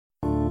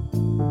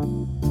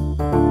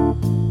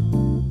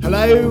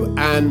Hello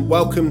and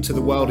welcome to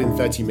The World in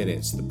 30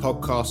 Minutes, the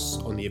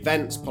podcast on the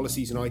events,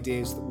 policies and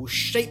ideas that will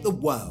shape the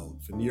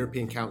world from the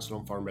European Council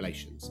on Foreign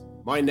Relations.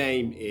 My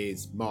name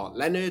is Mark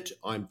Leonard,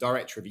 I'm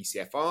Director of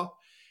ECFR,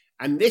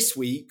 and this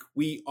week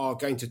we are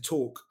going to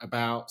talk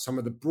about some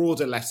of the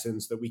broader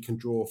lessons that we can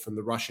draw from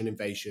the Russian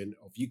invasion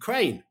of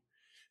Ukraine,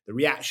 the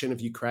reaction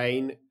of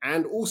Ukraine,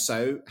 and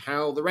also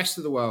how the rest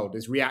of the world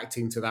is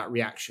reacting to that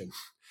reaction.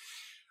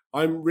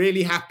 I'm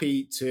really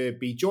happy to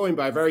be joined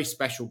by a very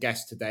special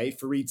guest today,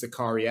 Fareed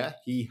Zakaria.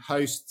 He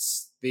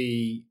hosts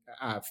the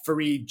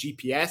Fareed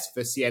GPS for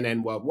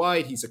CNN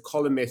Worldwide. He's a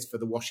columnist for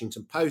The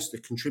Washington Post, a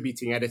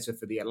contributing editor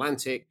for The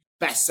Atlantic,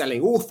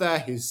 best-selling author.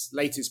 His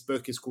latest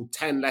book is called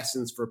 10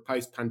 Lessons for a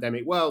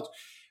Post-Pandemic World.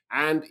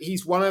 And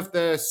he's one of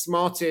the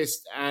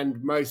smartest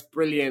and most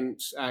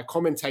brilliant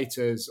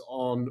commentators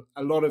on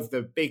a lot of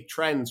the big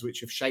trends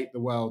which have shaped the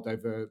world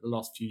over the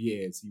last few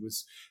years. He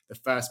was the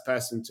first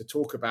person to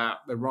talk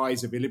about the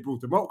rise of illiberal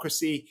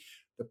democracy,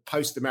 the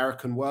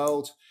post-American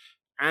world.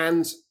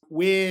 And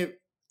we're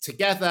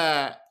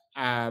together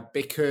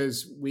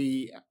because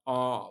we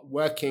are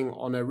working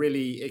on a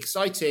really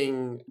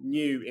exciting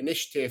new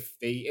initiative,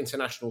 the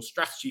International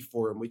Strategy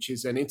Forum, which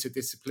is an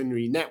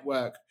interdisciplinary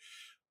network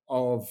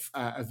of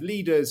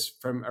leaders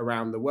from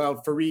around the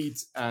world. Fareed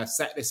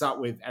set this up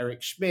with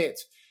Eric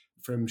Schmidt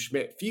from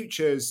Schmidt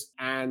Futures,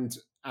 and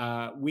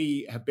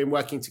we have been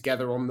working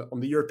together on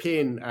the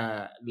European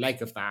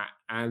leg of that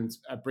and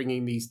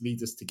bringing these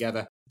leaders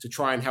together to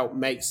try and help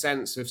make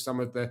sense of some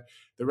of the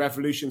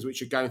revolutions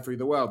which are going through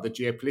the world, the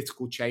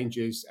geopolitical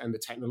changes and the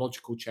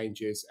technological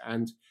changes.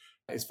 And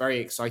it's very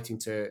exciting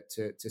to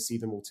see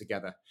them all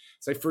together.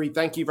 So Fareed,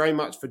 thank you very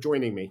much for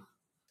joining me.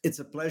 It's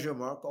a pleasure,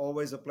 Mark.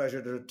 Always a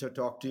pleasure to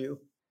talk to you.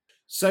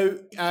 So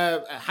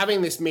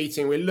having this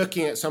meeting, we're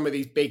looking at some of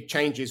these big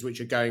changes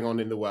which are going on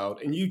in the world.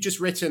 And you've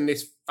just written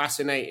this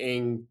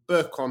fascinating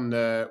book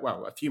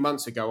a few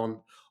months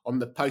ago on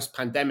the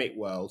post-pandemic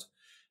world,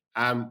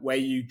 where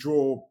you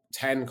draw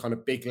 10 kind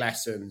of big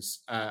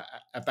lessons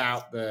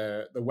about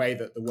the way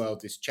that the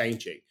world is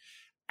changing.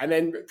 And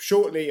then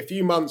shortly, a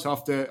few months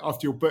after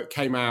your book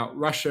came out,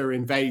 Russia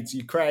invades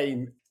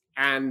Ukraine.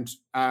 And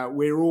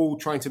we're all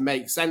trying to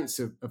make sense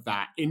of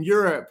that. In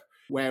Europe,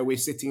 where we're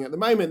sitting at the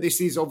moment,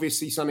 this is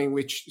obviously something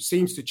which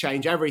seems to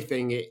change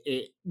everything.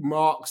 It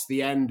marks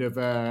the end of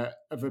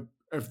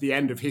the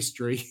end of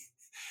history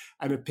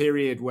and a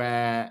period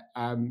where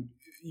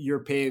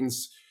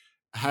Europeans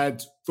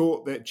had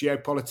thought that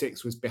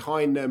geopolitics was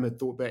behind them, had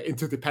thought that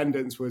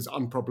interdependence was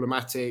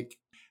unproblematic,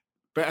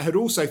 but had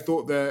also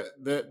thought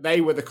that they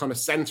were the kind of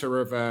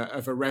center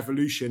of a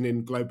revolution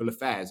in global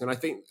affairs. And I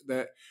think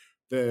that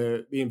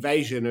the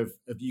invasion of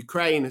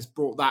Ukraine has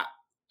brought that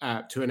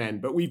to an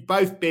end. But we've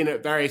both been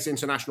at various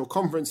international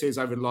conferences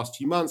over the last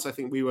few months. I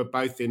think we were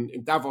both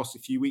in Davos a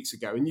few weeks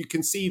ago. And you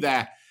can see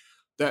there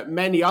that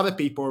many other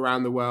people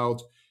around the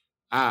world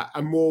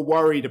are more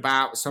worried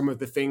about some of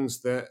the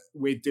things that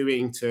we're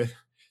doing to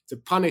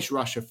punish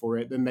Russia for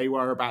it than they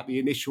were about the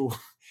initial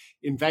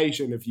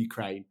invasion of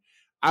Ukraine.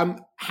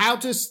 How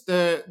does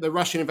the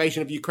Russian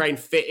invasion of Ukraine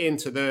fit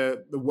into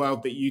the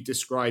world that you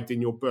described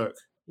in your book?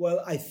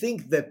 Well, I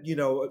think that,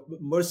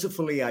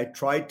 mercifully, I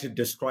tried to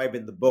describe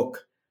in the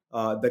book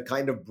the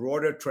kind of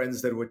broader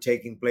trends that were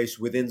taking place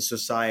within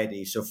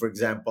society. So, for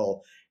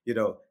example,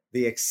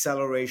 the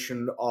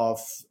acceleration of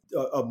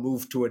a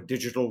move to a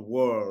digital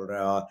world,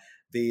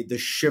 the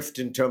shift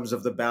in terms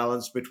of the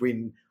balance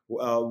between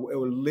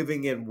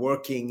living and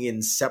working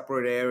in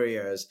separate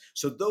areas.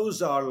 So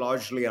those are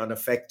largely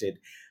unaffected.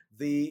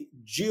 The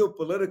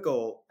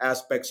geopolitical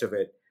aspects of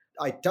it,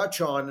 I touch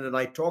on and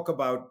I talk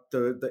about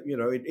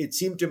it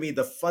seemed to me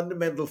the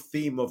fundamental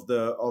theme of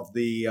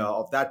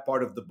that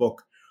part of the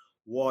book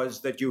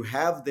was that you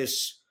have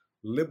this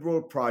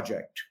liberal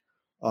project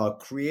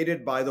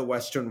created by the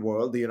Western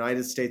world, the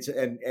United States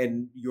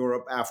and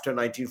Europe after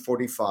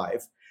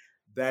 1945,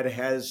 that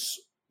has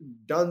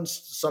done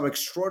some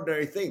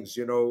extraordinary things.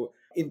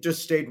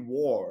 Interstate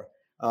war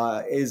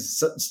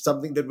is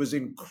something that was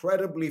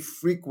incredibly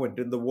frequent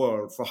in the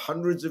world for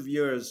hundreds of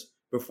years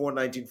before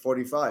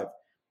 1945.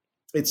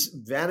 It's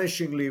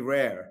vanishingly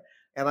rare.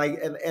 And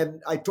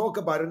I talk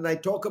about it, and I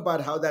talk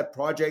about how that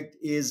project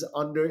is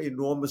under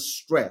enormous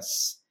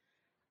stress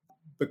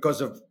because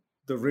of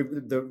the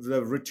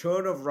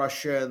return of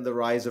Russia and the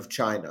rise of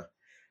China.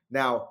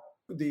 Now,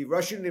 the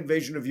Russian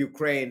invasion of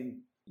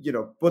Ukraine,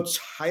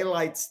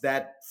 highlights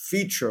that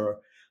feature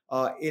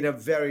in a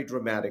very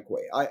dramatic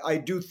way. I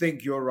do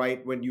think you're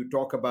right when you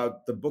talk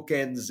about the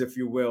bookends, if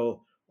you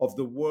will, of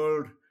the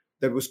world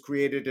that was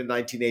created in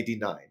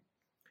 1989.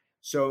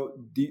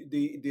 So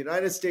the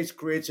United States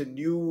creates a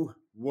new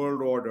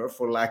world order,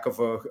 for lack of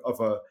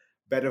a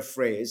better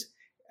phrase.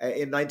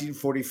 In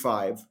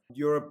 1945,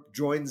 Europe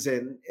joins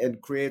in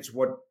and creates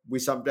what we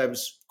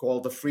sometimes call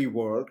the free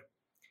world.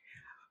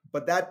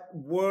 But that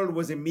world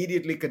was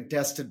immediately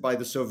contested by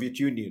the Soviet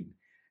Union.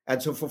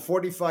 And so for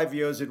 45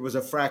 years, it was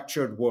a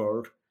fractured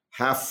world,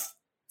 half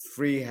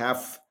free,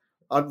 half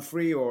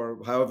unfree, or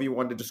however you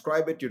want to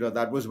describe it.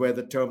 That was where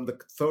the term the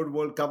third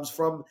world comes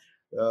from.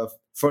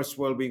 First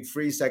world being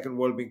free, second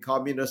world being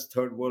communist,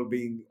 third world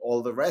being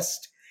all the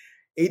rest.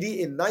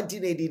 In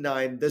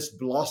 1989, this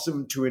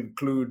blossomed to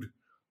include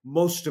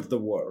most of the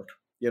world,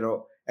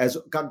 as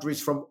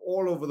countries from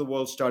all over the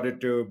world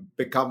started to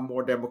become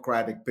more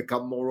democratic,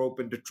 become more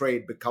open to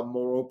trade, become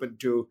more open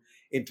to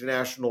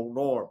international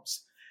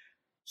norms.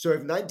 So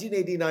if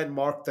 1989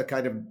 marked the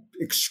kind of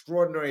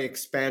extraordinary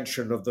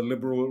expansion of the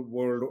liberal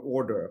world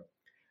order,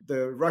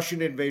 the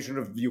Russian invasion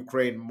of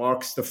Ukraine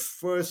marks the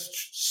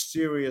first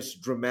serious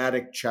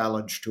dramatic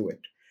challenge to it.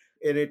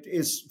 And it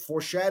is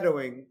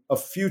foreshadowing a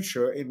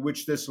future in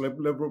which this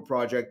liberal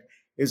project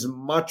is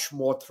much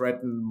more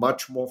threatened,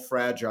 much more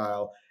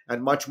fragile,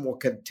 and much more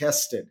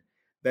contested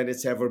than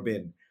it's ever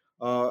been.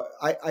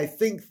 I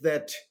think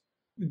that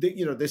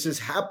this has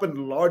happened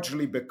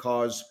largely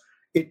because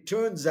it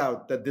turns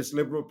out that this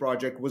liberal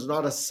project was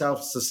not a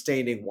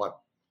self-sustaining one.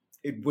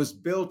 It was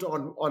built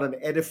on an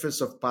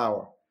edifice of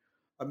power,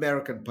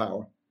 American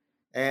power.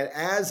 And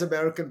as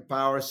American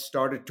power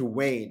started to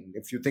wane,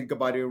 if you think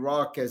about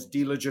Iraq as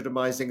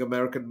delegitimizing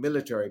American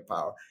military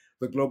power,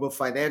 the global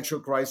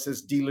financial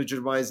crisis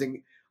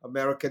delegitimizing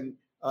American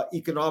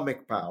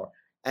economic power,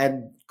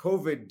 and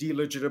COVID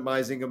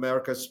delegitimizing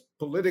America's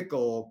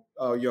political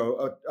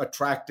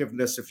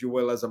attractiveness, if you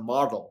will, as a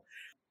model,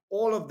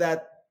 all of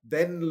that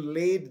then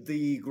laid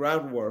the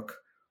groundwork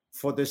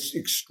for this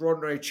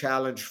extraordinary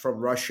challenge from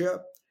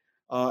Russia,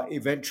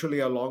 eventually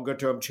a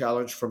longer-term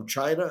challenge from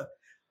China.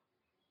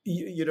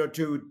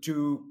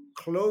 To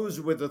close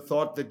with the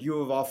thought that you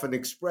have often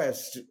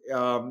expressed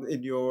in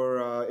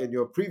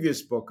your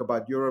previous book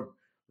about Europe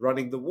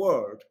running the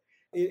world,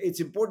 it's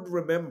important to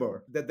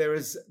remember that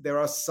there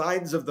are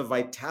signs of the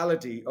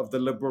vitality of the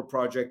liberal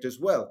project as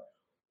well.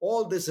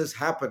 All this has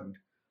happened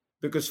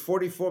because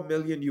 44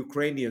 million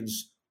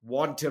Ukrainians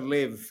want to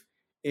live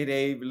in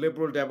a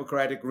liberal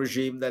democratic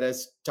regime that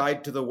is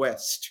tied to the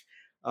West.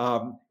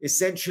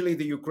 Essentially,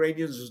 the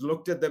Ukrainians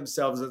looked at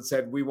themselves and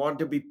said, we want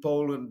to be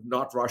Poland,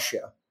 not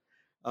Russia.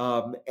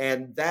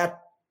 And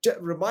that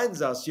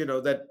reminds us,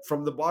 that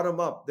from the bottom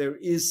up, there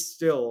is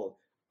still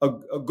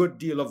a good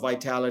deal of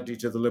vitality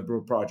to the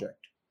liberal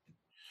project.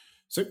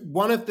 So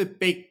one of the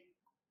big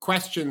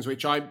questions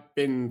which I've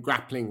been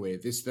grappling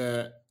with is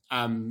the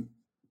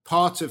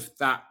part of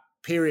that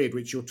period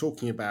which you're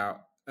talking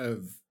about,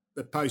 of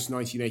the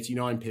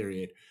post-1989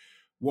 period,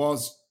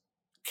 was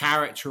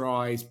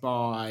characterized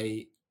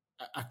by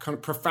a kind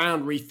of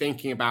profound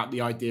rethinking about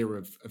the idea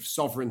of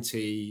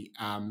sovereignty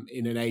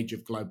in an age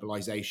of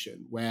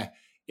globalization, where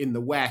in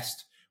the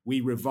West, we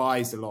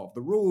revised a lot of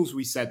the rules.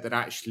 We said that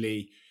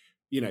actually,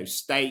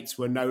 states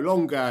were no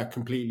longer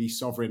completely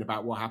sovereign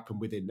about what happened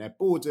within their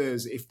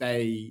borders. If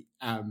they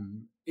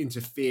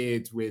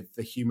interfered with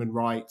the human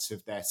rights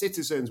of their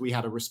citizens, we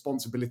had a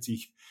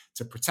responsibility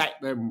to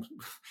protect them,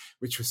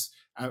 which was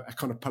a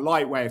kind of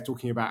polite way of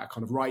talking about a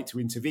kind of right to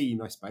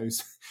intervene, I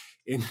suppose,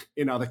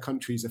 in other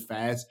countries'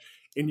 affairs.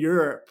 In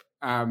Europe,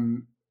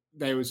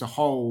 there was a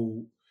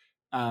whole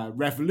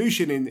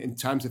revolution in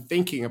terms of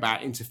thinking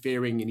about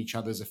interfering in each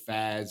other's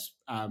affairs,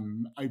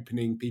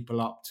 opening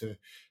people up to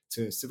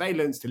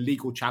surveillance, to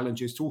legal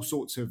challenges, to all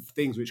sorts of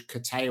things which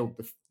curtailed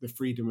the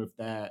freedom of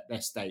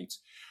their states.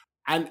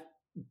 And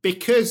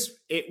because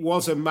it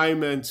was a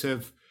moment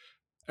of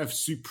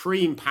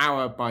supreme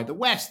power by the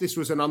West, this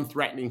was an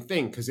unthreatening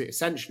thing, because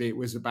it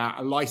was about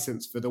a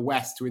license for the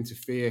West to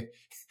interfere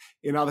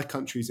in other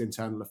countries'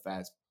 internal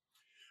affairs.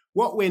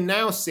 What we're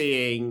now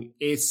seeing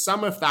is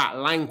some of that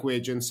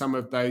language and some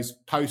of those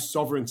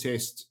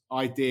post-sovereigntist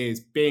ideas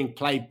being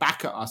played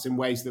back at us in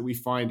ways that we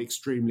find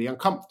extremely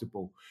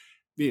uncomfortable.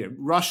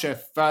 Russia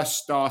first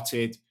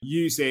started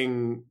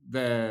using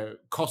the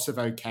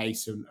Kosovo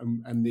case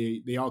and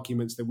the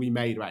arguments that we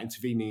made about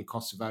intervening in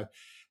Kosovo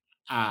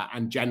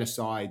and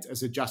genocide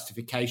as a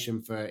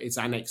justification for its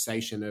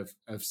annexation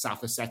of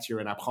South Ossetia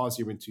and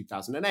Abkhazia in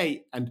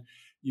 2008. And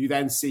you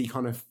then see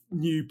kind of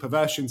new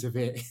perversions of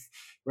it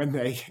when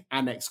they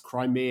annexed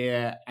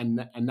Crimea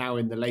and now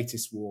in the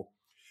latest war.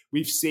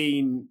 We've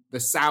seen the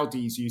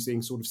Saudis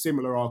using sort of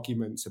similar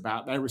arguments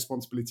about their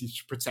responsibility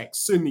to protect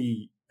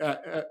Sunni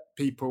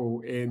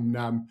people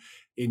in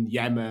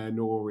Yemen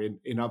or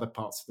in other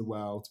parts of the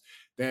world.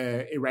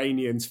 The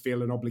Iranians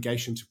feel an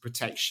obligation to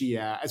protect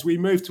Shia. As we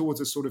move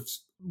towards a sort of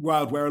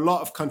world where a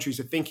lot of countries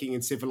are thinking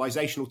in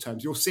civilizational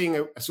terms, you're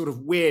seeing a sort of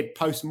weird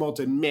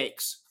postmodern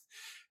mix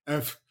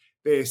of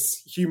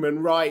this human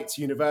rights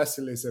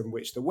universalism,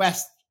 which the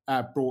West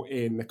brought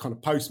in, the kind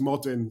of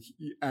postmodern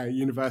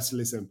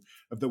universalism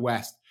of the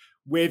West,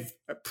 with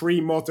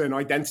pre-modern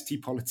identity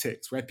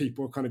politics, where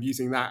people are kind of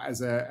using that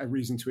as a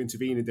reason to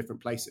intervene in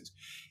different places.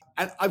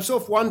 And I'm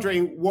sort of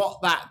wondering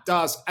what that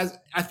does. As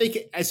I think,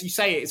 as you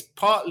say, it's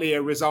partly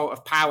a result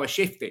of power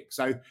shifting.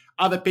 So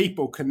other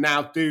people can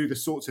now do the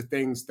sorts of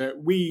things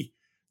that we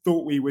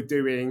thought we were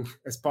doing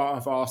as part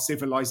of our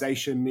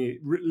civilization, the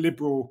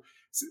liberal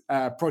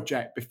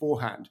project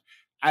beforehand.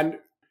 And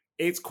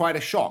it's quite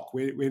a shock.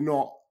 We're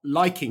not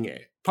liking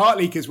it,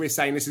 partly because we're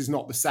saying this is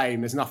not the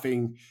same. There's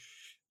nothing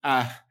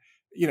uh,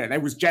 there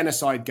was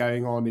genocide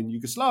going on in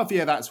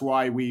Yugoslavia. That's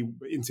why we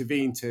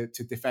intervened to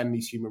defend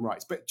these human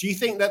rights. But do you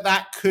think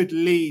that could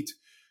lead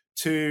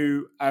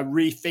to a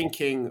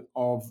rethinking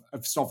of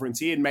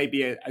sovereignty and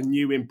maybe a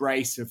new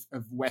embrace of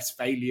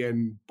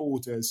Westphalian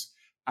borders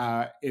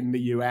in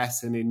the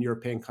US and in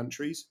European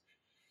countries?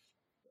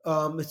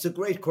 It's a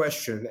great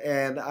question,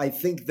 and I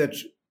think that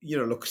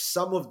look,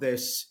 some of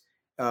this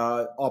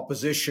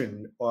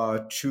opposition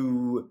or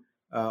some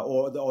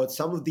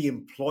of the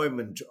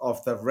employment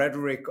of the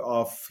rhetoric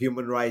of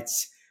human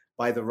rights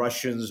by the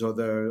Russians or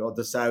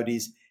the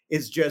Saudis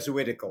is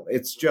Jesuitical.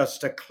 It's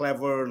just a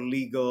clever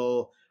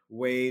legal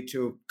way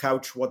to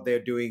couch what they're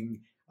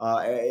doing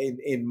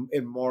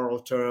in moral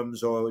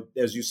terms, or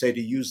as you say,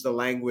 to use the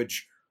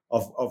language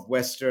of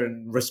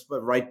Western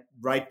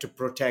right to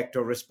protect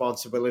or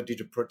responsibility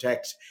to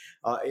protect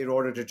in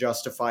order to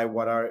justify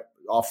what are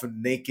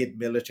often naked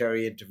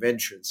military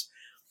interventions.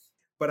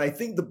 But I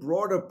think the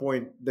broader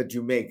point that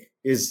you make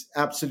is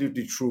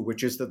absolutely true,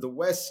 which is that the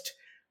West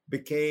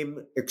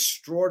became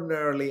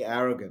extraordinarily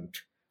arrogant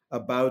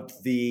about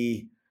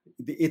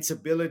its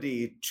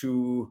ability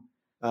to,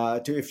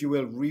 if you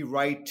will,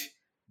 rewrite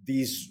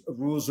these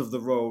rules of the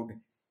road,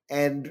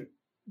 and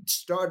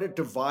started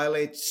to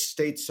violate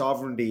state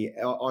sovereignty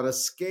on a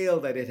scale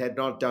that it had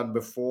not done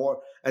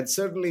before, and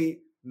certainly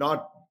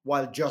not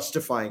while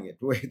justifying it.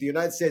 Where the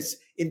United States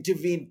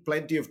intervened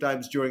plenty of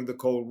times during the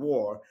Cold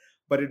War,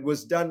 but it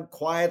was done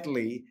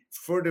quietly,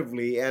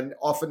 furtively, and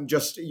often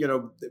just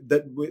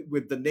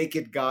with the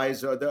naked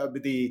guise or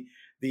the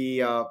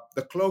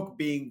cloak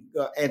being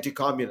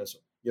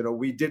anti-communism.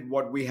 We did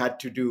what we had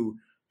to do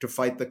to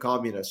fight the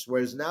communists,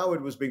 whereas now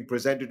it was being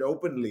presented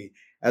openly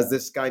as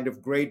this kind of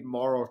great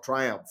moral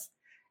triumph.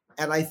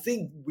 And I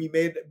think we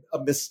made a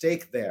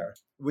mistake there,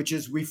 which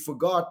is we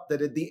forgot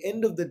that at the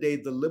end of the day,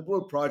 the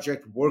liberal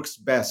project works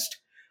best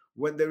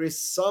when there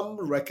is some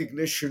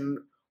recognition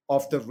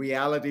of the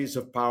realities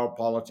of power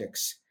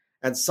politics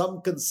and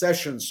some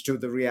concessions to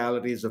the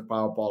realities of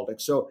power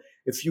politics. So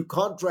if you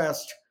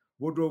contrast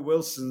Woodrow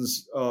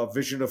Wilson's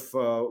vision of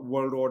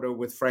world order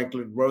with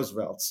Franklin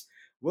Roosevelt's,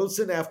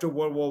 Wilson after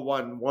World War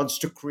I wants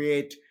to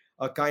create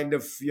a kind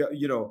of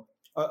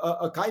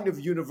a kind of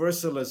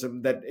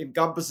universalism that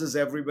encompasses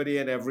everybody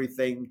and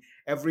everything.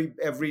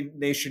 Every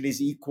nation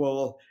is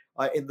equal.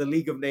 In the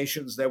League of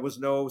Nations, there was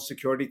no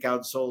Security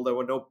Council, there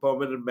were no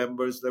permanent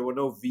members, there were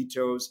no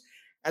vetoes,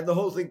 and the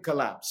whole thing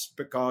collapsed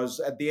because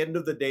at the end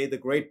of the day, the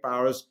great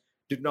powers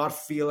did not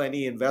feel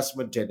any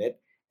investment in it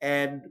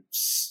and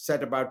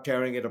set about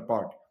tearing it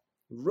apart.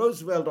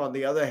 Roosevelt, on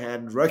the other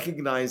hand,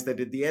 recognized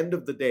that at the end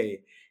of the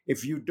day,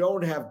 if you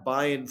don't have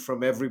buy-in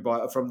from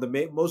everybody, from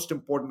the most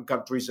important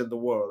countries in the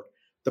world,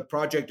 the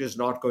project is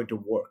not going to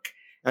work.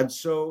 And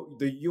so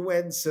the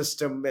UN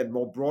system, and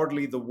more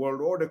broadly the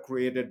world order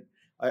created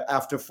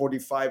after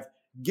 45,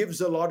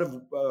 gives a lot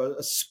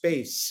of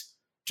space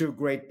to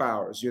great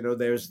powers.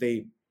 There's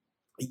the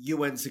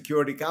UN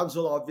Security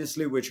Council,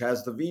 obviously, which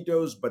has the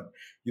vetoes, but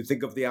you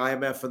think of the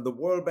IMF and the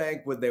World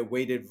Bank with their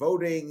weighted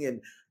voting,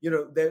 and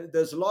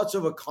there's lots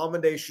of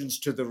accommodations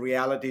to the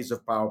realities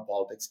of power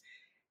politics.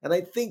 And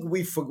I think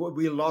we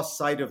lost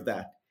sight of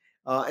that.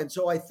 And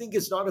so I think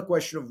it's not a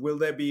question of will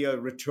there be a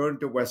return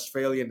to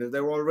Westphalian.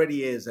 There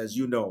already is, as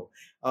you know.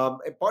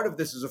 And part of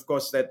this is, of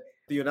course, that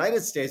the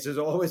United States has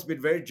always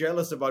been very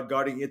jealous about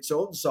guarding its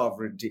own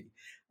sovereignty.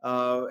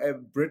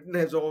 And Britain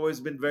has always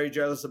been very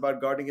jealous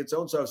about guarding its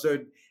own sovereignty.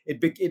 So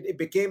it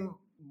became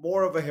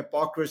more of a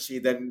hypocrisy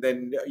than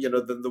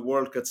the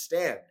world could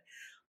stand.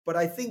 But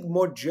I think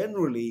more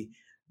generally,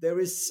 there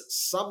is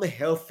some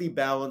healthy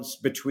balance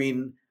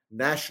between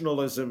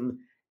nationalism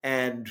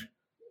and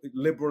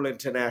liberal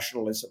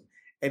internationalism.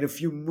 And if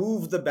you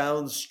move the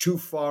balance too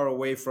far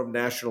away from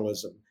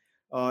nationalism,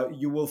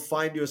 you will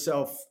find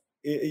yourself,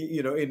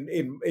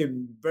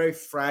 in very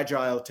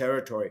fragile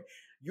territory.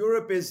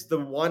 Europe is the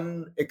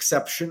one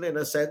exception in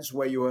a sense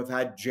where you have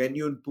had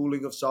genuine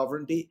pooling of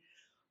sovereignty.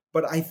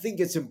 But I think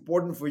it's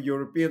important for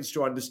Europeans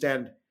to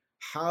understand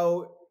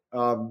how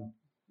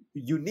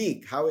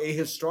unique, how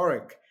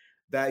ahistoric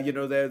that,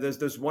 there's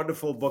this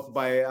wonderful book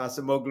by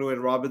Asimoglu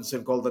and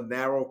Robinson called The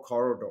Narrow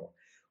Corridor,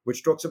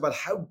 which talks about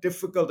how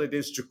difficult it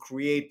is to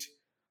create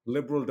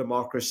liberal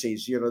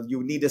democracies.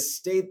 You need a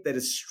state that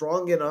is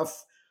strong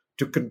enough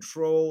to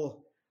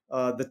control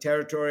the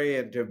territory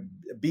and to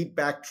beat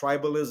back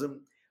tribalism,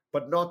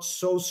 but not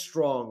so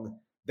strong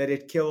that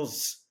it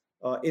kills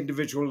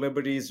individual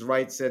liberties,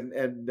 rights, and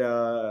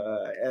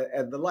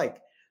the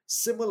like.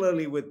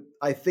 Similarly, with,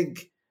 I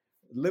think,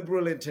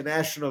 liberal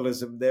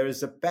internationalism, there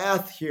is a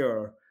path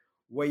here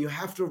where you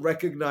have to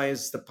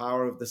recognize the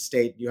power of the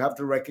state. You have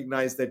to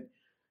recognize that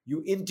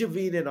you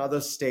intervene in other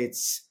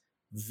states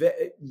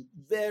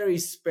very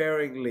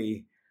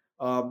sparingly.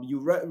 You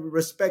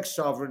respect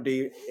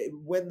sovereignty.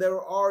 When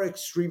there are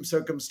extreme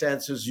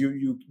circumstances,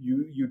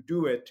 you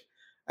do it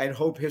and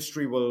hope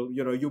history will,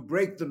 you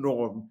break the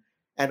norm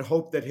and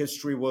hope that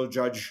history will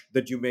judge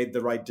that you made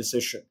the right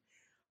decision.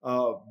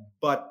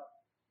 But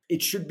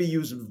it should be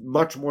used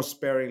much more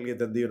sparingly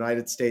than the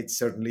United States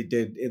certainly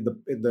did in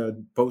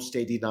the post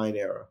 89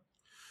 era.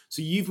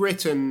 So you've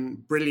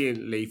written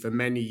brilliantly for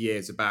many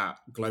years about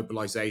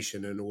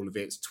globalization and all of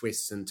its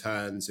twists and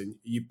turns, and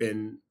you've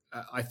been,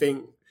 I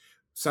think,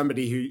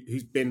 somebody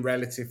who's been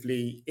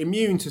relatively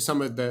immune to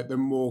some of the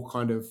more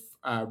kind of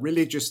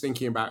religious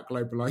thinking about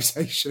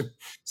globalization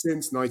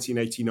since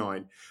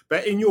 1989.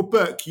 But in your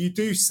book, you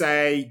do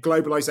say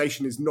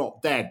globalization is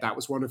not dead. That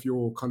was one of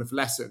your kind of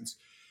lessons.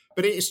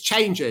 But it is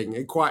changing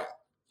in quite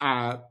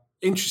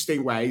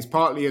interesting ways,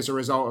 partly as a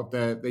result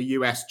of the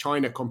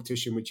US-China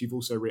competition, which you've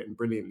also written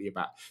brilliantly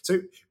about. So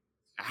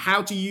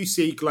how do you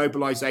see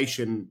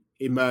globalization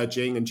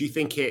emerging? And do you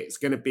think it's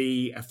going to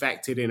be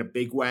affected in a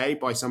big way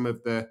by some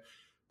of the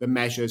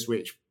measures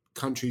which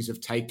countries have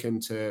taken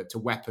to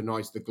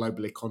weaponize the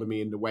global economy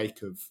in the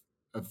wake of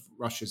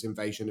Russia's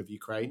invasion of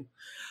Ukraine?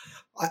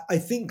 I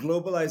think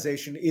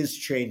globalization is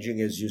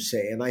changing, as you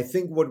say. And I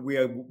think what we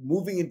are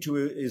moving into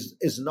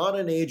is not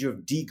an age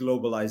of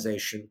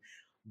deglobalization,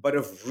 but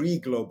of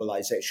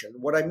reglobalization.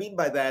 What I mean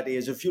by that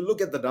is if you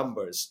look at the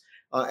numbers,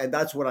 and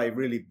that's what I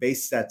really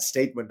base that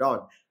statement on,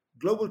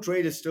 global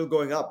trade is still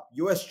going up.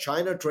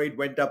 US-China trade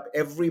went up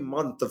every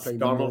month of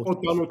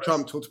Donald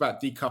Trump talked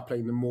about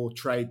decoupling, the more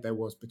trade there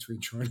was between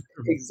China.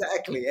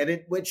 Exactly. And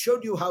it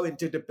showed you how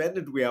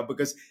interdependent we are,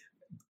 because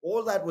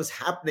all that was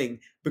happening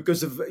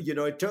because of,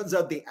 it turns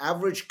out the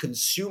average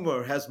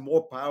consumer has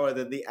more power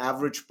than the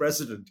average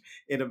president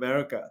in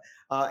America.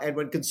 And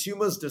when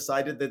consumers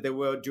decided that they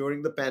were,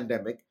 during the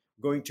pandemic,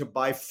 going to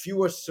buy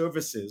fewer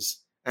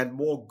services and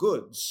more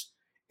goods,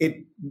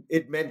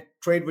 it meant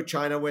trade with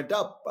China went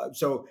up.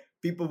 So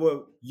people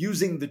were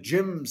using the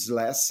gyms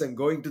less and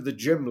going to the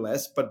gym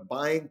less, but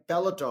buying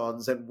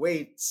Pelotons and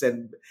weights.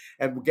 And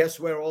guess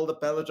where all the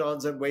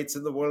Pelotons and weights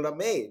in the world are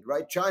made,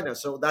 right? China.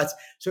 So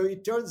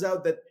it turns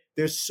out that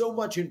there's so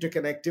much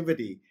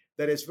interconnectivity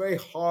that it's very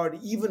hard,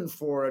 even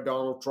for a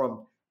Donald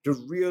Trump, to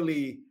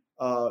really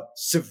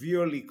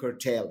severely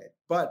curtail it.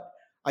 But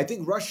I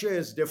think Russia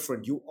is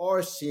different. You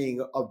are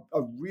seeing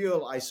a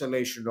real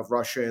isolation of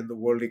Russia in the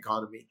world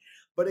economy.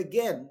 But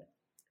again,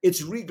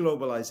 it's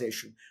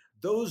reglobalization.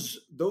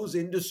 Those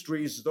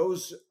industries,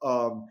 those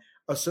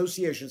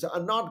associations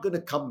are not going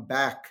to come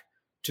back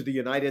to the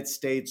United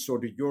States or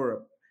to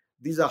Europe.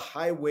 These are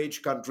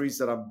high-wage countries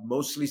that are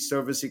mostly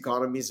service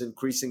economies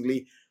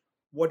increasingly.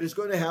 What is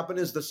going to happen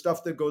is the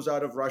stuff that goes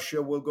out of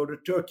Russia will go to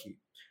Turkey,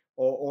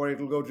 or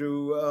it'll go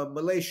to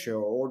Malaysia,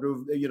 or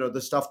to,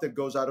 the stuff that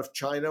goes out of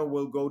China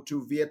will go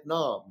to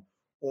Vietnam,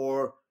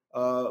 or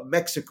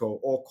Mexico,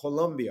 or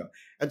Colombia.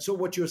 And so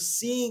what you're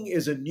seeing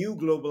is a new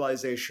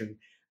globalization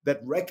that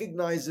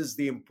recognizes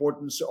the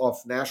importance of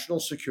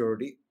national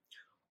security,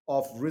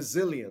 of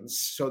resilience,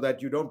 so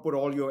that you don't put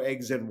all your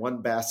eggs in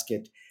one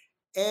basket,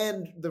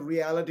 and the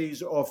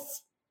realities of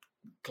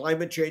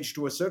climate change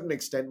to a certain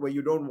extent, where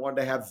you don't want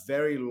to have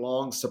very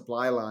long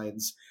supply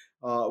lines,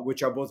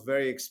 which are both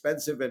very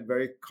expensive and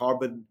very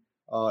carbon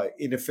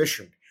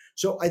inefficient.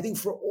 So I think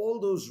for all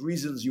those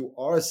reasons, you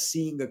are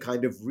seeing a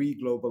kind of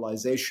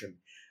reglobalization,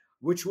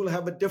 which will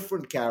have a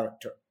different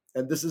character.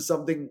 And this is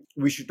something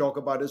we should talk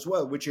about as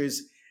well, which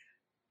is,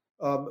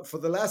 for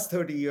the last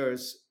 30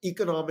 years,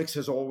 economics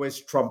has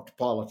always trumped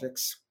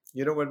politics.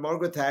 When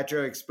Margaret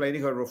Thatcher,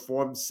 explaining her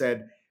reforms,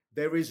 said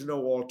there is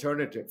no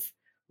alternative,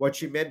 what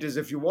she meant is,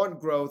 if you want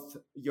growth,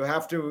 you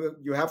have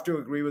to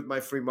agree with my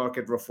free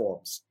market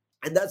reforms.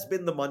 And that's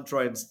been the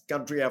mantra in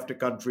country after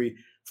country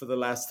for the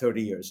last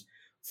 30 years.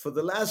 For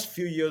the last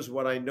few years,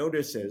 what I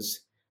notice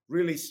is,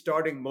 really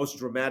starting most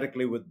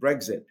dramatically with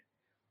Brexit,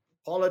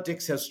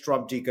 politics has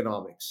trumped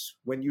economics.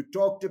 When you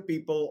talk to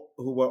people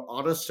who were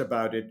honest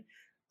about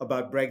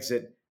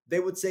Brexit, they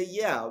would say,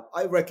 yeah,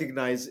 I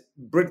recognize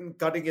Britain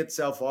cutting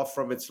itself off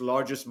from its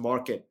largest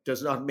market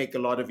does not make a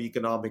lot of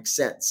economic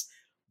sense.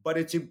 But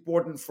it's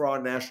important for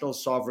our national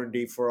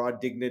sovereignty, for our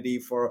dignity,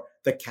 for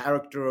the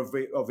character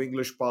of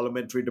English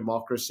parliamentary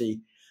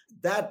democracy.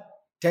 That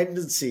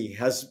tendency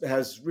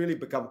has really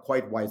become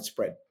quite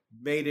widespread.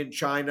 Made in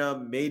China,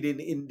 made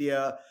in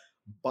India,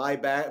 buy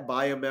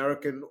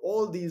American.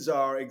 All these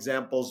are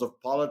examples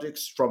of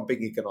politics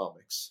trumping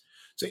economics.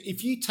 So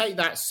if you take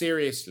that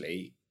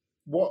seriously,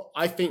 what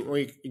I think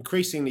we're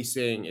increasingly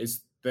seeing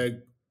is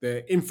the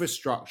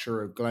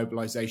infrastructure of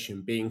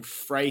globalization being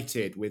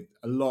freighted with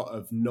a lot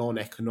of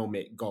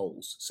non-economic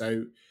goals.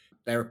 So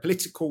there are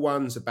political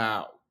ones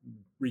about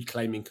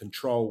reclaiming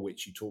control,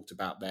 which you talked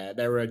about there.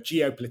 There are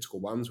geopolitical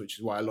ones, which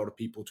is why a lot of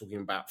people are talking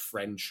about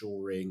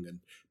friendshoring and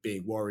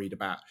being worried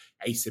about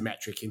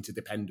asymmetric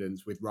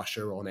interdependence with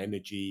Russia on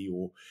energy,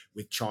 or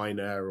with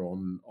China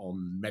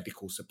on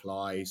medical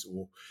supplies,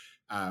 or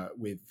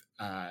with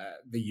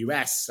the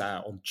US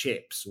on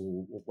chips,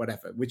 or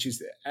whatever, which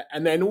is,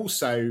 and then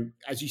also,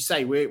 as you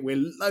say,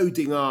 we're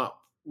loading up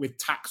with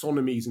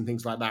taxonomies and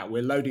things like that.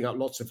 We're loading up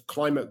lots of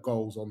climate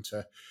goals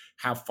onto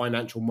how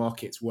financial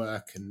markets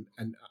work,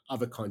 and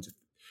other kinds of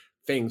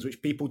things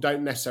which people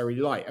don't necessarily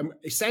like. And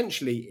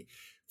essentially,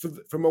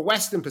 from a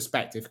Western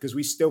perspective, because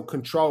we still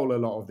control a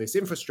lot of this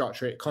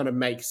infrastructure, it kind of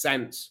makes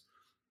sense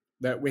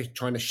that we're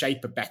trying to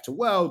shape a better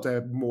world,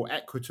 a more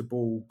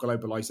equitable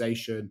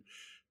globalization,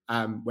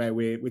 where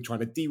we're trying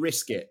to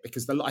de-risk it,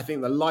 because I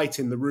think the light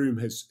in the room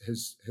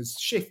has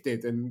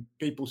shifted, and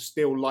people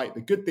still like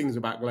the good things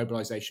about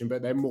globalization,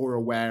 but they're more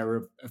aware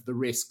of the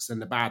risks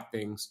and the bad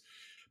things.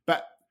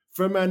 But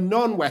from a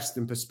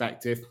non-Western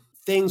perspective,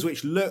 things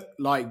which look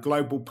like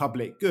global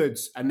public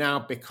goods are now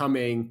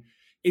becoming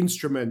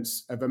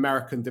instruments of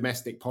American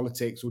domestic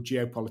politics or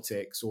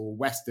geopolitics or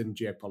Western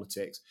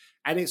geopolitics.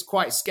 And it's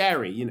quite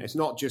scary. It's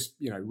not just,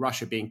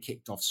 Russia being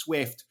kicked off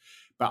SWIFT,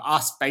 but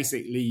us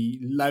basically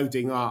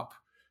loading up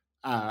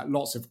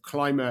lots of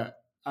climate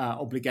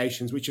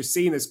obligations, which are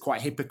seen as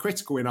quite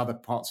hypocritical in other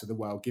parts of the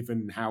world,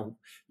 given how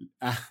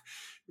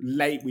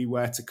late we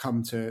were to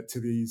come to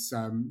these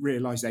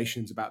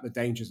realizations about the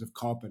dangers of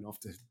carbon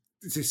after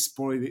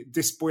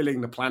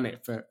despoiling the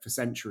planet for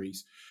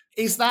centuries.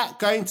 Is that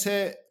going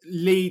to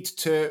lead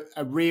to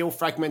a real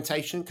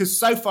fragmentation? Because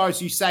so far,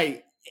 as you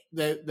say,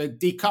 the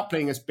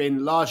decoupling has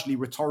been largely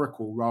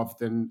rhetorical rather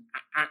than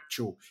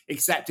actual,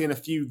 except in a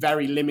few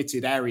very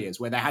limited areas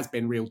where there has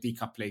been real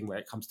decoupling where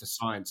it comes to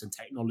science and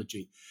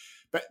technology.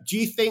 But do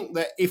you think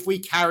that if we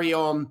carry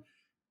on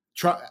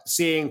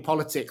seeing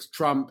politics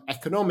trump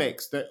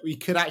economics, that we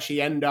could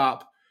actually end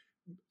up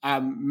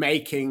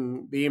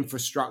making the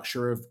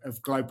infrastructure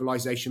of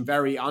globalization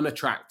very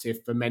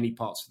unattractive for many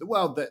parts of the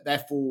world, that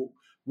therefore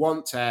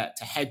want to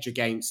hedge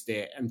against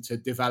it and to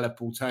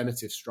develop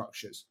alternative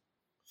structures?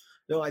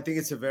 No, I think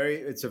it's a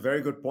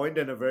very good point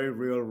and a very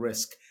real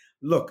risk.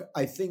 Look,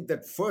 I think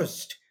that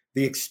first,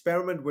 the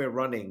experiment we're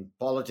running,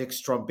 politics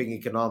trumping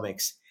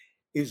economics,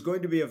 is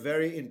going to be a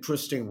very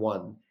interesting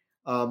one.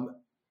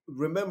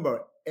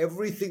 Remember,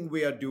 everything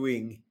we are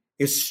doing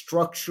is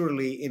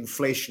structurally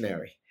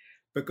inflationary,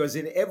 because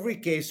in every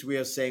case we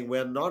are saying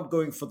we're not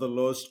going for the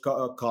lowest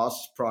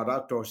cost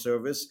product or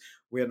service.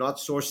 We are not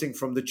sourcing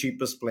from the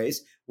cheapest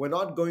place. We're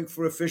not going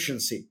for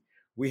efficiency.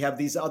 We have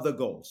these other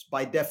goals.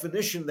 By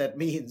definition, that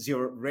means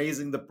you're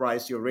raising the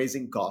price, you're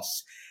raising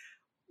costs.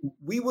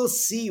 We will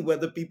see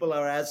whether people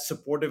are as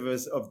supportive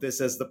of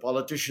this as the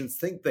politicians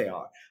think they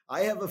are.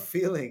 I have a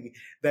feeling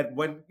that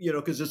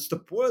because it's the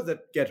poor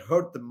that get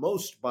hurt the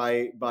most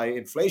by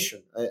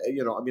inflation.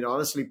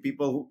 Honestly,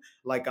 people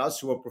like us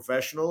who are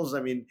professionals,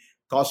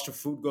 cost of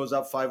food goes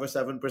up 5 or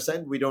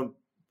 7%. We don't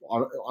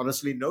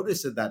honestly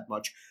notice it that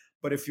much.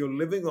 But if you're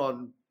living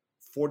on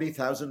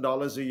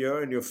 $40,000 a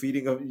year and you're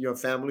feeding your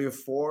family of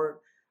four,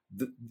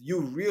 you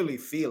really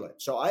feel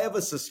it. So I have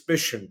a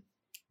suspicion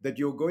that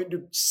you're going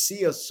to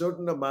see a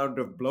certain amount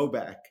of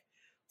blowback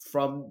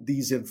from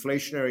these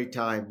inflationary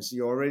times.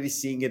 You're already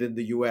seeing it in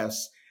the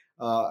US.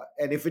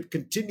 And if it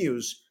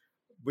continues,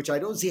 which I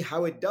don't see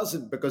how it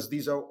doesn't, because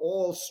these are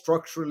all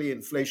structurally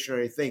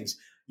inflationary things,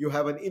 you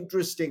have an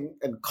interesting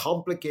and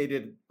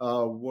complicated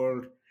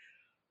world.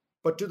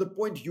 But to the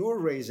point you're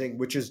raising,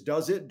 which is,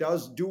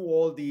 does do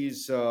all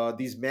these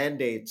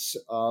mandates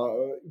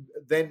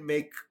then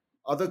make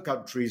other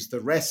countries,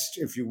 the rest,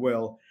 if you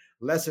will,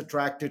 less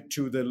attracted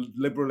to the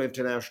liberal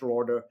international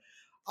order?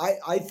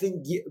 I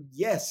think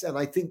yes, and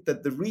I think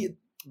that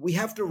we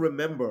have to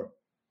remember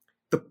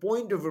the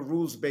point of a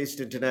rules-based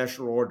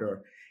international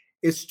order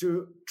is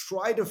to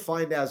try to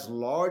find as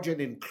large and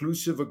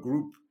inclusive a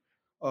group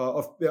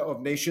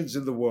of nations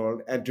in the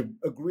world, and to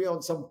agree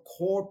on some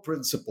core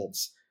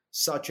principles,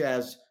 such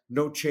as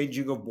no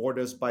changing of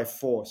borders by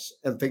force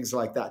and things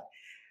like that.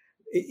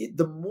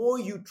 The more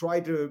you try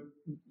to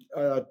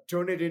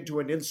turn it into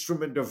an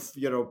instrument of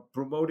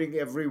promoting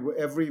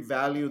every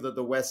value that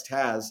the West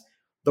has,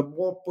 the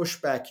more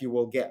pushback you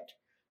will get.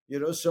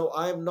 So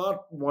I'm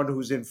not one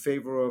who's in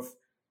favor of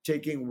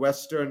taking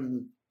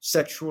Western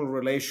sexual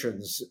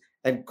relations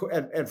and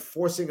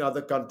forcing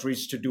other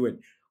countries to do it.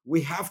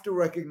 We have to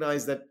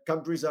recognize that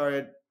countries are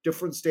at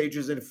different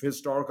stages in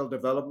historical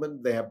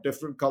development. They have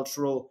different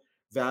cultural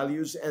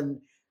values, and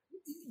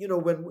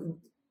when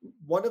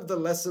one of the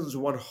lessons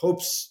one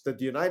hopes that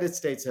the United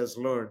States has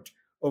learned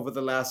over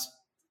the last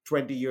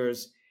 20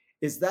 years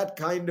is that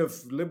kind of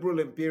liberal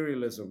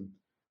imperialism,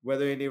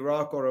 whether in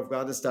Iraq or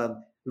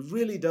Afghanistan,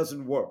 really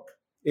doesn't work.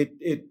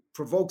 It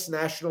provokes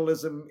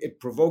nationalism, it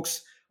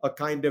provokes a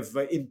kind of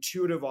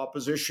intuitive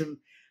opposition,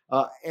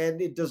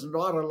 and it does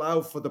not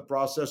allow for the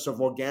process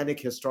of organic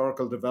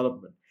historical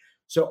development.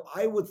 So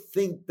I would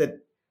think that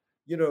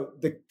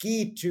the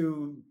key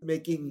to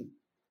making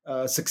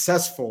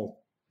successful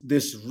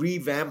this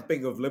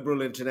revamping of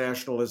liberal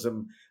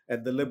internationalism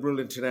and the liberal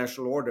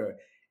international order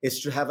is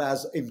to have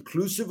as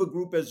inclusive a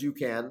group as you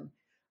can,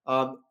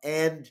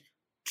 and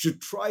to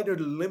try to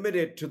limit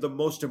it to the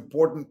most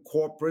important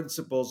core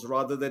principles,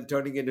 rather than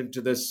turning it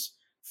into this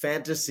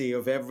fantasy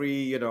of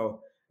every,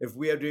 if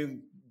we are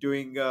doing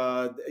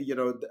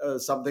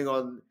something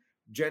on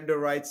gender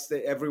rights,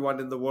 that everyone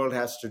in the world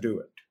has to do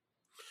it.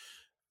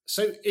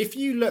 So if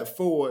you look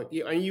forward,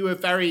 and you were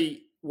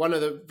one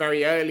of the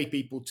very early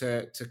people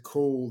to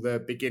call the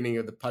beginning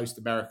of the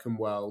post-American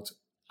world,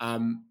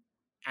 and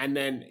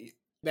then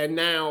they're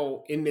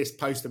now in this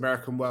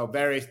post-American world,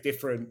 various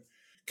different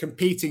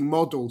competing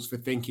models for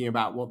thinking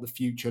about what the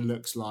future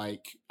looks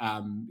like.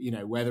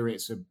 Whether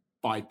it's a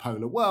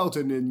bipolar world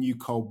and a new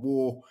Cold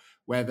War,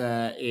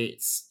 whether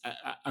it's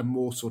a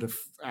more sort of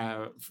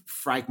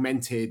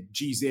fragmented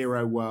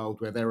G0 world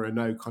where there are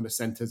no kind of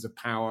centers of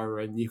power,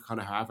 and you kind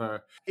of have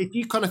if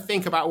you kind of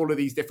think about all of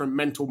these different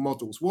mental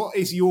models, what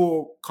is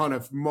your kind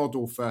of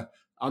model for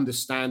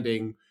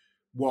understanding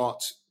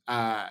what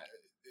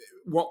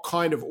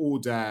kind of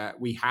order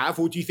we have?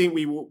 Or do you think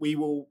we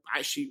will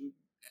actually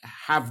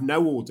have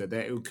no order,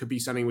 that it could be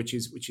something which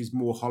is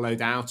more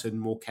hollowed out and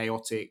more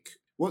chaotic?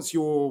 What's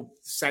your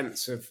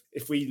sense of,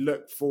 if we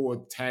look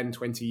forward 10,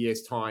 20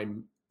 years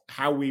time,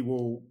 how we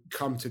will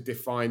come to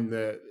define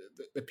the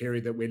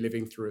period that we're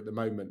living through at the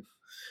moment?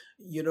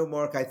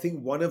 Mark, I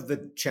think one of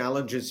the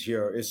challenges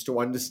here is to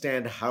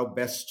understand how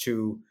best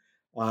to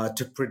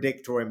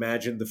predict or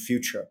imagine the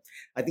future.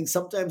 I think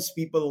sometimes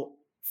people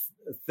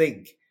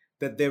think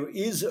that there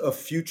is a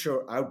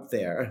future out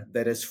there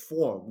that is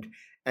formed,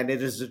 and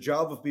it is the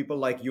job of people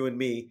like you and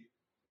me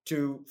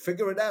to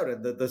figure it out,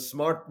 and the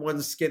smart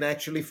ones can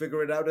actually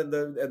figure it out, and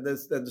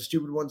the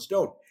stupid ones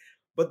don't.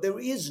 But there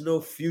is no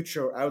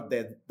future out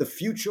there. The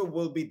future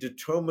will be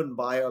determined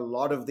by a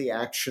lot of the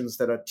actions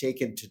that are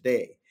taken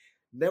today,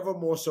 never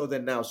more so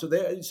than now.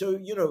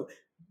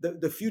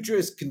 The future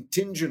is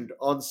contingent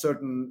on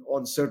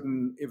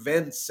certain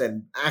events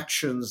and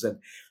actions, and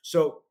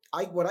so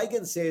what I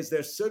can say is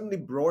there's certainly,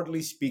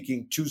 broadly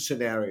speaking, two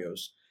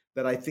scenarios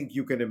that I think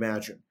you can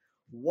imagine.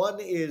 One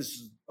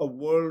is a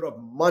world of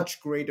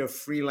much greater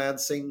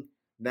freelancing,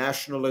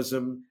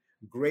 nationalism,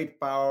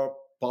 great power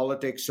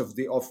politics of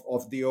the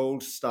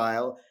old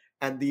style,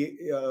 and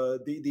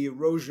the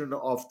erosion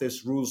of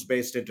this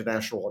rules-based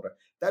international order.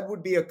 That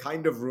would be a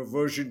kind of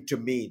reversion to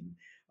mean.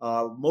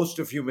 Most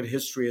of human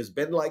history has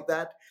been like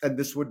that, and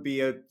this would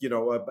be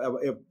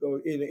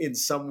in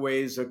some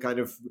ways a kind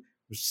of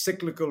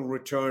cyclical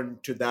return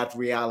to that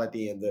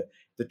reality. And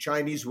the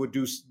Chinese would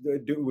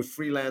would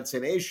freelance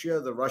in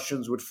Asia, the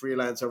Russians would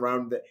freelance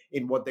around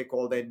in what they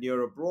call their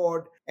near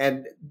abroad,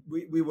 and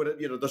we would,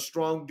 the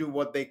strong do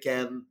what they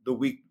can, the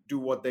weak do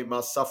what they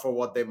must, suffer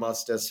what they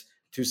must, as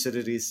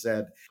Thucydides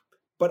said.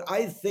 But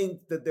I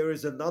think that there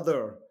is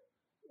another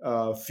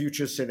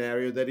future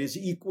scenario that is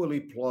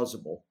equally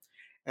plausible,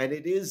 and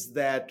it is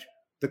that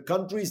the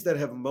countries that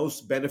have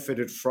most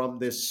benefited from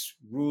this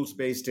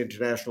rules-based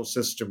international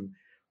system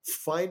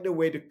find a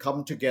way to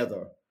come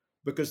together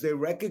because they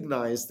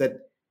recognize that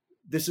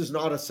this is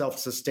not a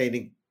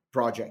self-sustaining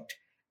project,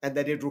 and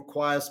that it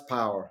requires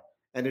power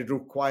and it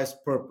requires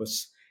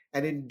purpose.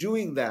 And in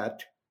doing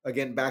that,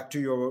 again, back to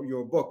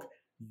your book,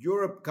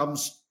 Europe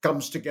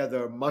comes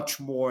together much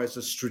more as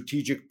a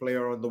strategic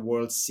player on the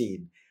world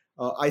scene.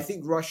 I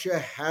think Russia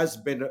has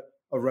been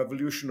a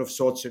revolution of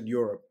sorts in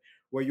Europe,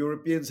 where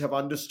Europeans have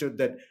understood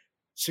that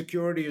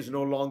security is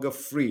no longer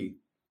free.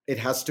 It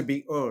has to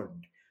be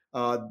earned.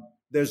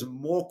 There's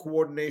more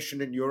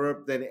coordination in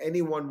Europe than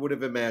anyone would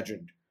have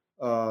imagined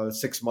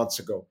 6 months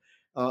ago.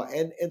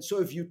 And so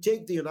if you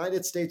take the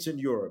United States and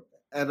Europe,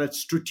 and a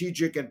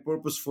strategic and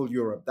purposeful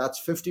Europe,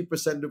 that's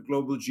 50% of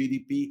global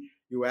GDP.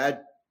 You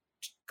add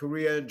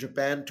Korea and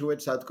Japan to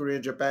it, South Korea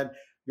and Japan,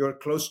 you're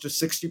close to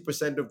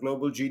 60% of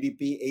global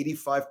GDP,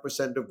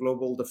 85% of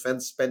global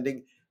defense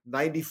spending,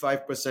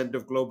 95%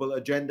 of global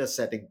agenda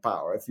setting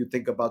power, if you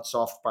think about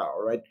soft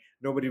power, right?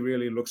 Nobody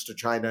really looks to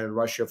China and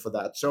Russia for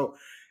that.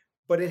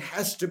 But it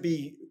has to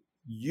be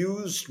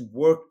used,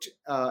 worked,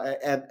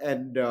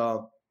 and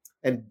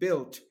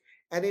built,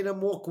 and in a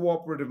more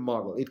cooperative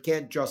model. It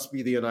can't just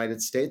be the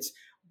United States.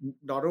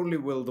 Not only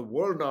will the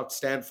world not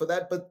stand for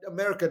that, but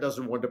America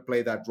doesn't want to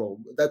play that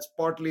role. That's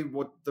partly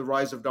what the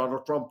rise of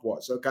Donald Trump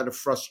was, a kind of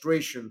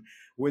frustration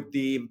with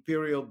the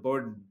imperial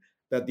burden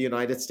that the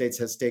United States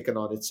has taken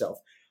on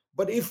itself.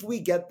 But if we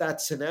get that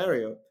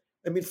scenario,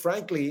 I mean,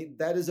 frankly,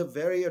 that is a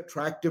very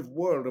attractive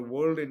world, a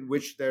world in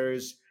which there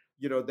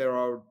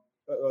are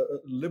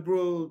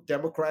liberal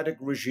democratic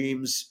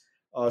regimes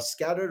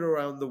scattered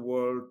around the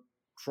world,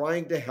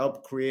 trying to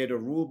help create a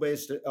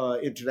rule-based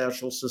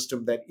international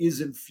system that is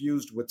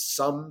infused with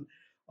some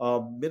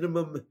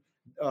minimum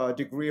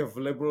degree of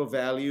liberal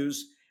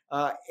values,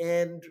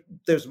 and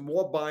there's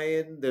more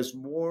buy-in, there's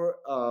more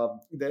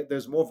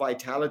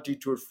vitality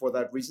to it for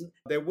that reason.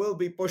 There will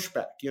be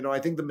pushback. I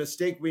think the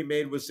mistake we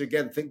made was,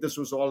 again, think this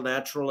was all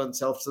natural and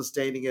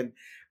self-sustaining, and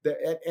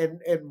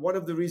one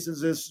of the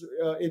reasons is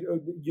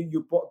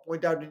you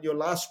point out in your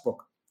last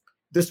book,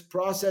 this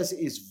process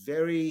is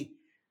very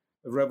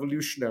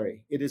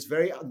revolutionary. It is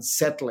very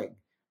unsettling.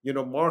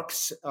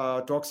 Marx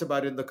talks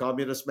about in the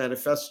Communist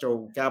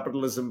Manifesto,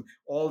 capitalism,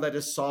 all that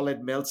is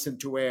solid melts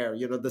into air.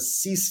 The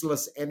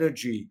ceaseless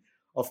energy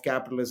of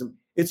capitalism.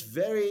 It's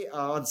very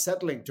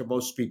unsettling to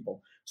most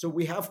people. So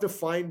we have to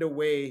find a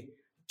way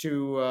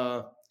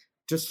to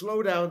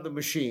slow down the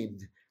machine,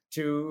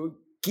 to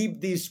keep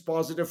these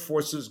positive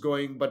forces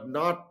going, but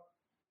not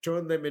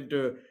turn them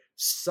into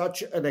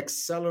such an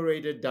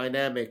accelerated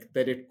dynamic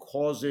that it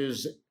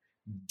causes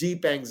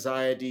deep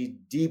anxiety,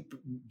 deep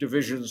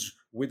divisions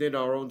within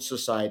our own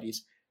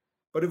societies.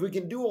 But if we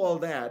can do all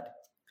that,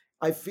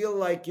 I feel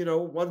like,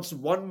 once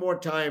one more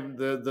time,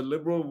 the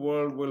liberal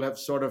world will have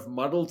sort of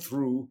muddled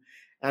through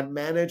and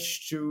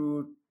managed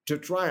to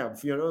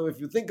triumph. If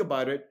you think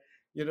about it,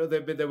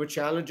 there were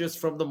challenges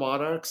from the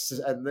monarchs,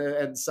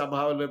 and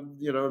somehow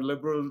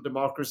liberal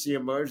democracy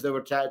emerged. There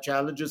were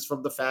challenges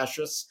from the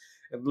fascists,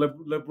 and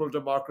liberal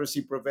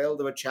democracy prevailed.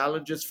 There were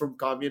challenges from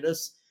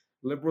communists.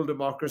 Liberal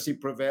democracy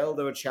prevailed.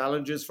 There were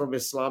challenges from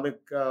Islamic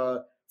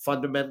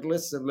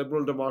fundamentalists, and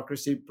liberal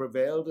democracy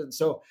prevailed. And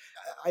so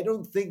I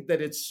don't think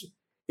that it's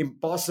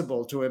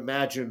impossible to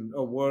imagine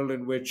a world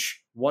in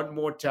which one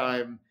more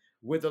time,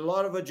 with a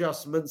lot of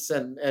adjustments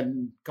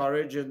and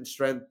courage and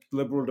strength,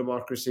 liberal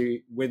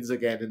democracy wins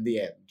again in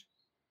the end.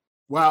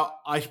 Well,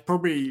 I should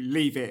probably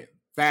leave it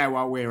there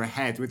while we're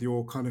ahead with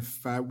your kind of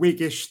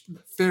Whiggish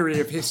theory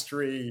of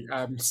history,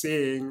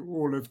 seeing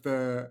all of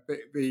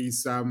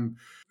these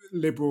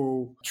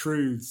liberal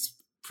truths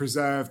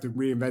preserved and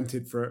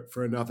reinvented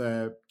for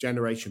another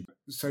generation.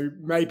 So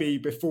maybe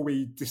before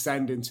we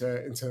descend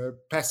into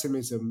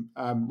pessimism,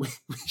 we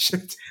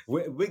should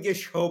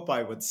Whiggish hope,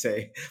 I would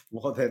say,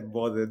 more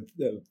than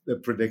the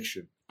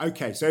prediction.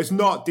 Okay, so it's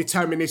not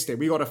deterministic.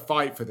 We got to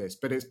fight for this,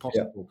 but it's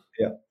possible.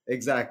 Yeah,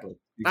 exactly.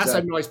 That's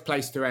a nice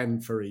place to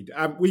end, Fareed.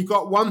 We've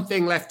got one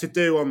thing left to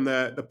do on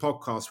the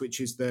podcast,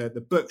 which is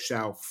the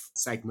bookshelf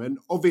segment.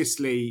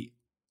 Obviously,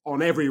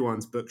 on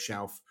everyone's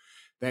bookshelf,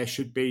 there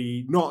should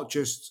be not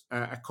just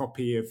a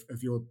copy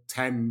of your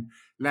 10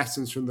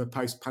 lessons from the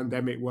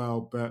post-pandemic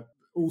world, but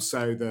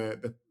also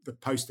the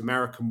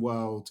post-American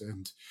world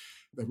and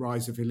the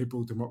rise of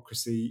illiberal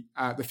democracy.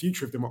 The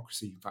Future of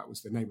Democracy, in fact,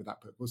 was the name of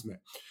that book, wasn't it?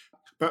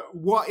 But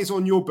what is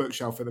on your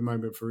bookshelf at the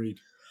moment, Fareed?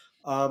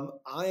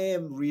 I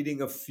am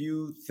reading a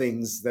few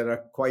things that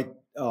are quite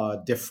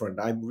different.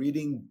 I'm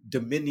reading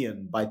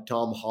Dominion by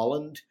Tom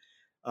Holland,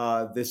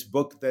 this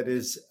book that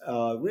is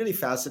really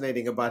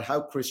fascinating about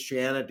how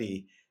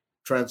Christianity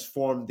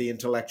transformed the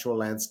intellectual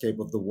landscape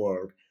of the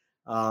world.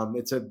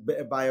 It's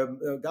by a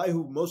guy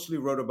who mostly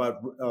wrote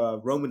about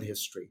Roman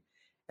history,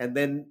 and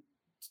then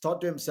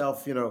thought to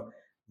himself,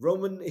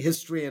 Roman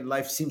history and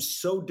life seems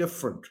so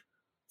different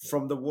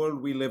from the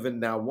world we live in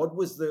now. What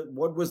was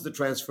the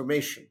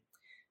transformation?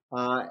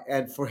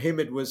 And for him,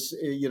 it was,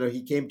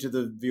 he came to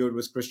the view it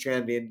was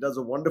Christianity, and does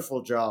a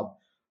wonderful job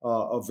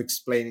of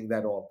explaining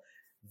that all.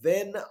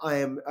 Then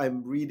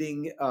I'm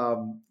reading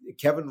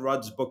Kevin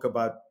Rudd's book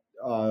about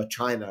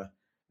China.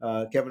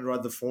 Kevin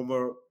Rudd, the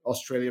former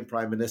Australian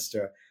Prime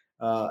Minister,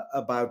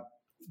 about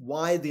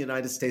why the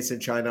United States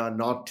and China are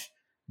not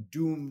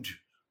doomed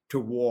to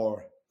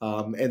war.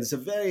 And it's a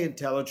very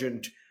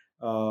intelligent,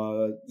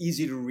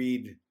 easy to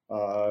read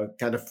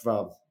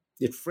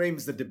it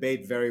frames the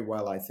debate very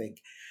well, I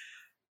think.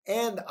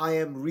 And I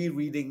am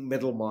rereading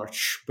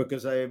Middlemarch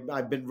because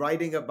I've been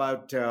writing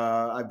about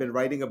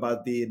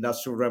the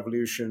Industrial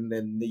Revolution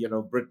and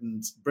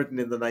Britain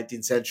in the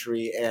 19th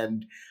century,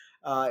 and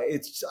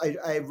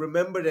I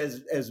remember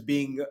it as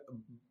being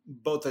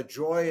both a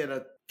joy and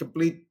a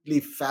completely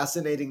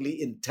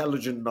fascinatingly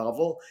intelligent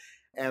novel.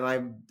 And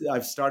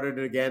I've started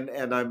it again,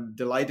 and I'm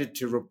delighted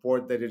to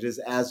report that it is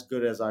as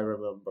good as I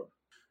remember.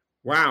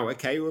 Wow.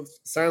 Okay. Well,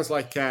 sounds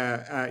like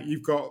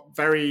you've got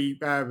very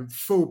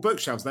full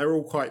bookshelves. They're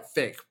all quite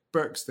thick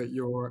books that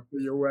you're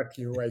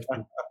working your way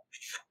through.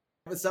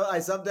 So I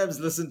sometimes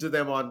listen to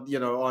them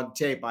on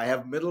tape. I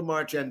have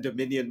Middlemarch and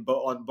Dominion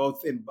on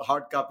both in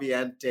hard copy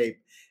and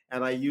tape,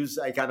 and I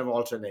kind of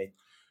alternate.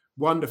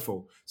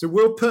 Wonderful. So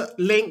we'll put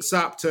links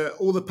up to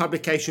all the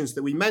publications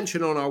that we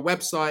mentioned on our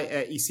website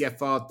at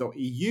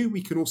ecfr.eu.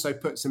 We can also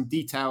put some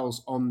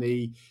details on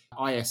the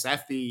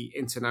ISF, the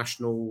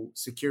International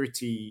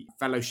Security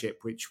Fellowship,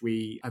 which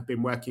we have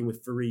been working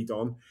with Fareed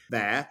on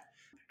there.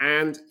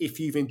 And if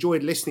you've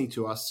enjoyed listening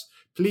to us,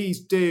 please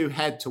do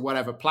head to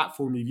whatever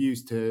platform you've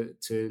used to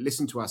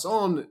listen to us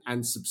on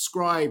and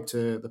subscribe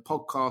to the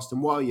podcast.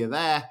 And while you're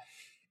there,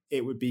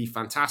 it would be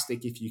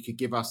fantastic if you could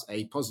give us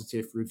a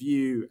positive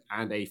review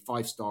and a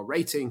 5-star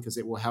rating, because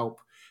it will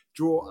help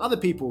draw other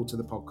people to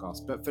the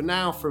podcast. But for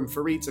now, from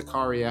Fareed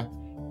Zakaria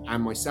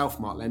and myself,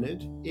 Mark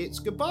Leonard, it's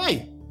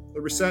goodbye.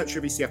 The researcher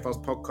of ECFR's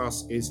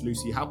podcast is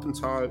Lucy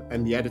Halpenthal,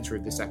 and the editor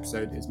of this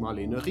episode is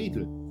Marlene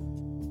Riedel.